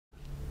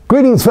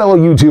Greetings, fellow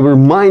YouTuber.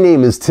 My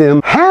name is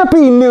Tim.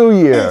 Happy New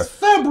Year! It's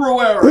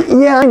February!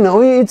 Yeah, I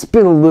know. It's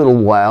been a little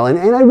while, and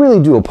I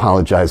really do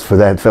apologize for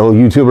that, fellow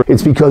YouTuber.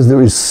 It's because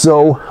there is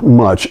so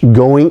much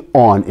going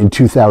on in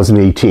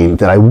 2018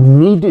 that I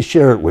need to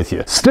share it with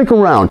you. Stick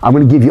around. I'm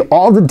going to give you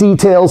all the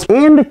details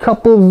and a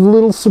couple of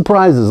little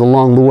surprises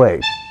along the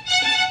way.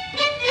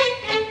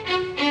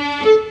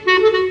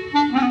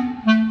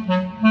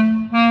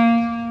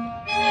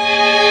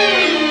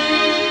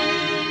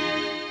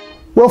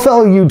 Well,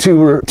 fellow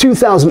YouTuber,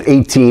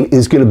 2018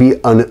 is going to be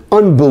an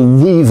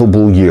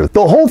unbelievable year.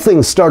 The whole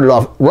thing started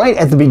off right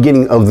at the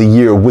beginning of the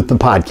year with the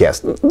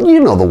podcast. You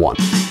know the one.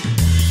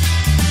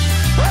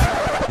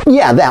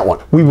 Yeah, that one.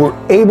 We were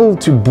able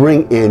to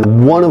bring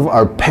in one of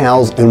our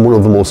pals and one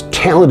of the most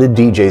talented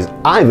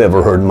DJs I've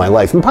ever heard in my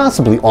life, and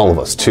possibly all of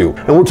us too.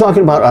 And we're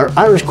talking about our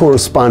Irish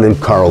correspondent,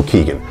 Carl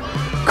Keegan.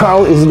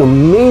 Carl is an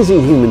amazing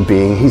human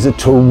being, he's a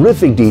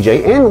terrific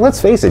DJ, and let's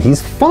face it,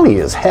 he's funny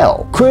as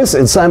hell. Chris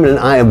and Simon and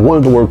I have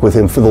wanted to work with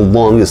him for the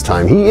longest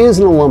time. He is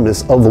an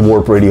alumnus of the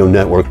Warp Radio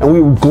Network, and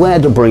we were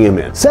glad to bring him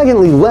in.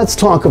 Secondly, let's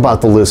talk about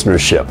the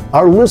listenership.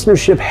 Our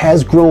listenership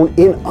has grown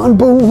in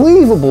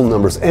unbelievable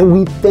numbers, and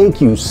we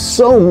thank you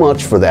so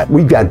much for that.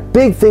 We've got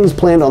big things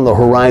planned on the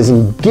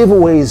horizon,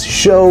 giveaways,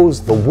 shows,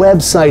 the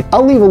website.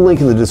 I'll leave a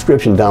link in the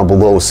description down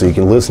below so you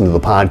can listen to the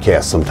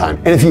podcast sometime.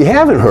 And if you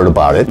haven't heard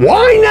about it,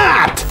 why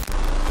not?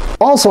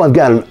 Also, I've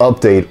got an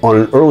update on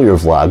an earlier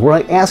vlog where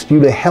I asked you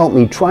to help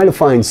me try to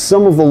find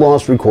some of the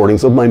lost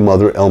recordings of my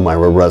mother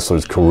Elmira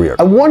Wrestler's career.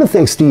 I want to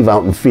thank Steve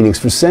out in Phoenix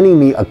for sending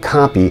me a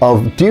copy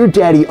of Dear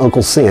Daddy,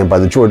 Uncle Sam by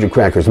the Georgia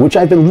Crackers, which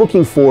I've been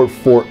looking for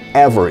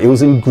forever. It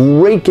was in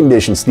great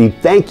condition, Steve.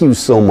 Thank you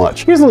so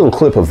much. Here's a little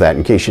clip of that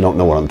in case you don't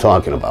know what I'm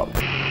talking about.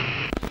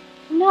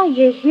 Now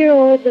you hear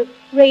over the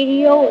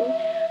radio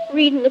and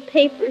reading the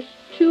papers,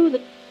 too,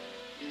 that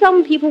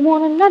some people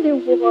want another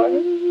war.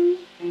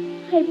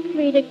 I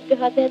pray to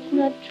God that's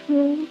not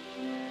true,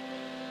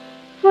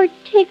 for it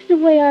takes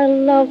away our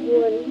loved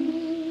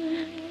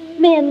ones,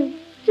 men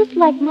just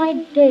like my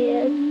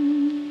dad.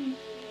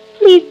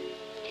 Please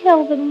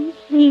tell them,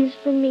 please,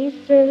 for me,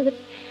 sir, that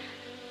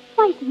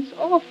fighting's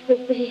awful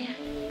bad.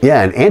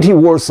 Yeah, an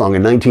anti-war song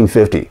in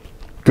 1950.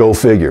 Go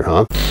figure,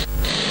 huh?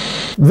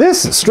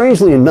 This,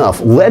 strangely enough,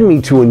 led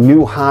me to a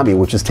new hobby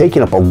which is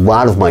taking up a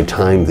lot of my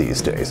time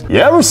these days. You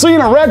ever seen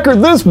a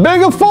record this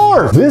big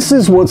afore? This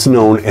is what's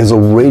known as a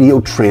radio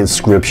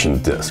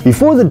transcription disc.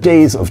 Before the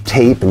days of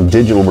tape and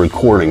digital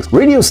recordings,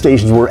 radio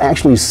stations were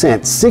actually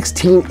sent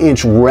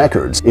 16-inch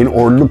records in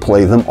order to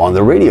play them on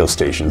the radio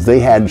stations. They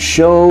had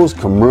shows,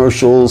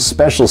 commercials,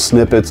 special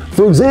snippets.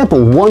 For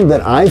example, one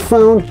that I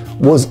found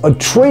was a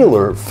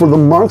trailer for the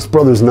Marx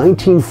Brothers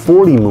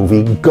 1940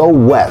 movie Go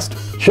West.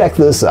 Check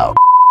this out.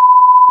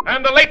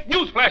 And the late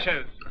news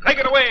flashes. Take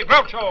it away,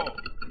 Groucho.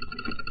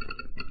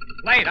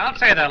 Late, I'll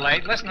say they're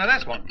late. Listen to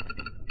this one.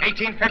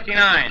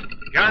 1859.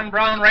 John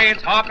Brown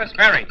raids Harper's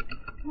Ferry.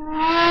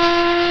 Ah!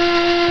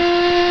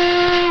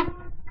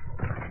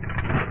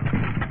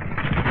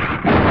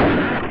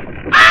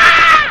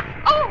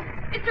 Oh,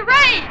 it's a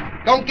raid.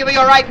 Don't give me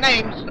your right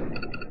names.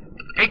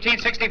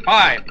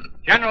 1865.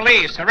 General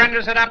Leigh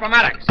surrenders at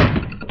Appomattox.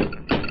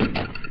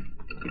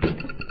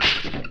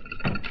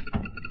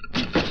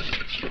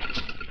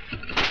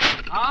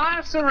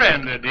 I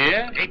surrender,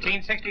 dear.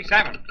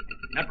 1867.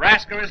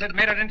 Nebraska is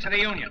admitted into the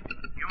Union.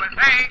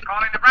 USA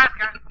calling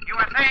Nebraska.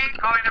 USA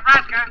calling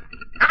Nebraska.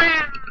 Come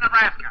in,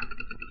 Nebraska.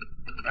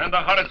 And the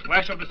hottest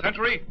flash of the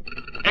century,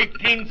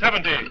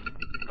 1870.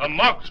 The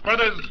Marx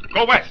Brothers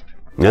go west.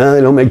 Nah,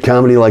 they don't make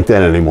comedy like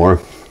that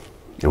anymore.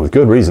 And with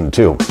good reason,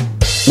 too.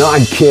 No,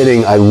 I'm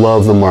kidding. I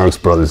love the Marx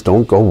Brothers.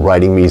 Don't go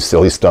writing me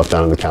silly stuff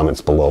down in the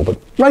comments below,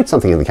 but write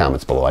something in the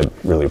comments below. I'd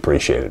really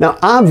appreciate it. Now,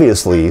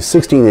 obviously,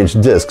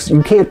 16-inch discs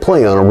you can't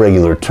play on a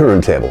regular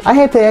turntable. I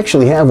had to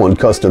actually have one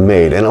custom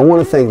made, and I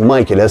want to thank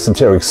Mike at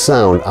Estoteric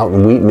Sound out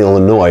in Wheaton,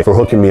 Illinois for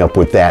hooking me up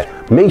with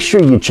that. Make sure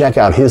you check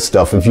out his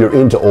stuff if you're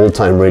into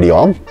old-time radio.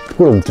 I'll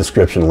put a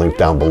description link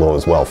down below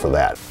as well for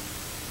that.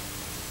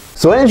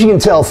 So as you can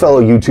tell, fellow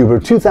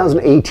YouTuber,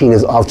 2018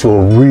 is off to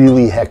a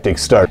really hectic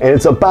start, and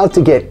it's about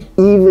to get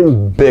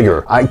even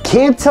bigger. I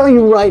can't tell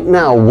you right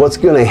now what's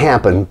going to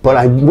happen, but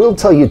I will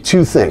tell you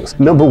two things.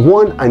 Number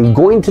one, I'm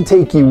going to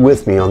take you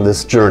with me on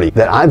this journey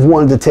that I've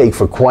wanted to take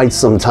for quite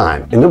some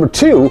time. And number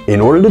two, in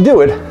order to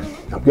do it,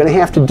 I'm going to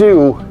have to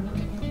do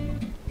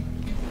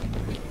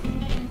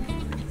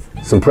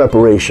some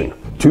preparation.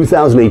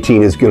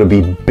 2018 is going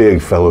to be big,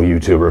 fellow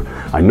YouTuber.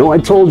 I know I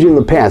told you in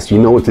the past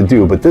you know what to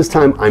do, but this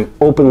time I'm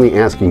openly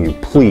asking you,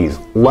 please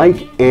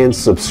like and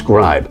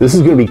subscribe. This is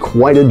going to be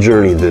quite a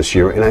journey this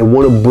year, and I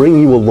want to bring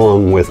you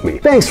along with me.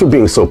 Thanks for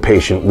being so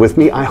patient with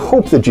me. I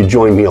hope that you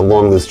join me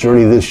along this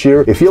journey this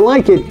year. If you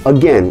like it,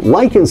 again,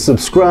 like and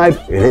subscribe,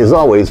 and as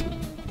always,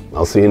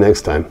 I'll see you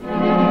next time.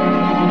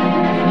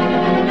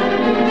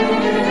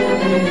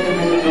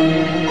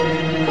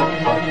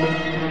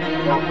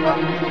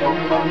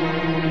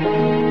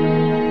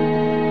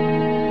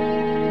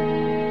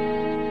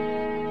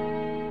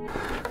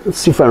 Let's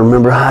see if I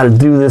remember how to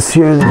do this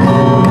here.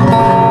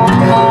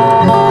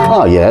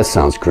 Oh, yeah, that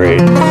sounds great.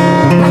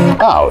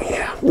 Oh,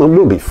 yeah.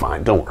 We'll be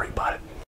fine. Don't worry about it.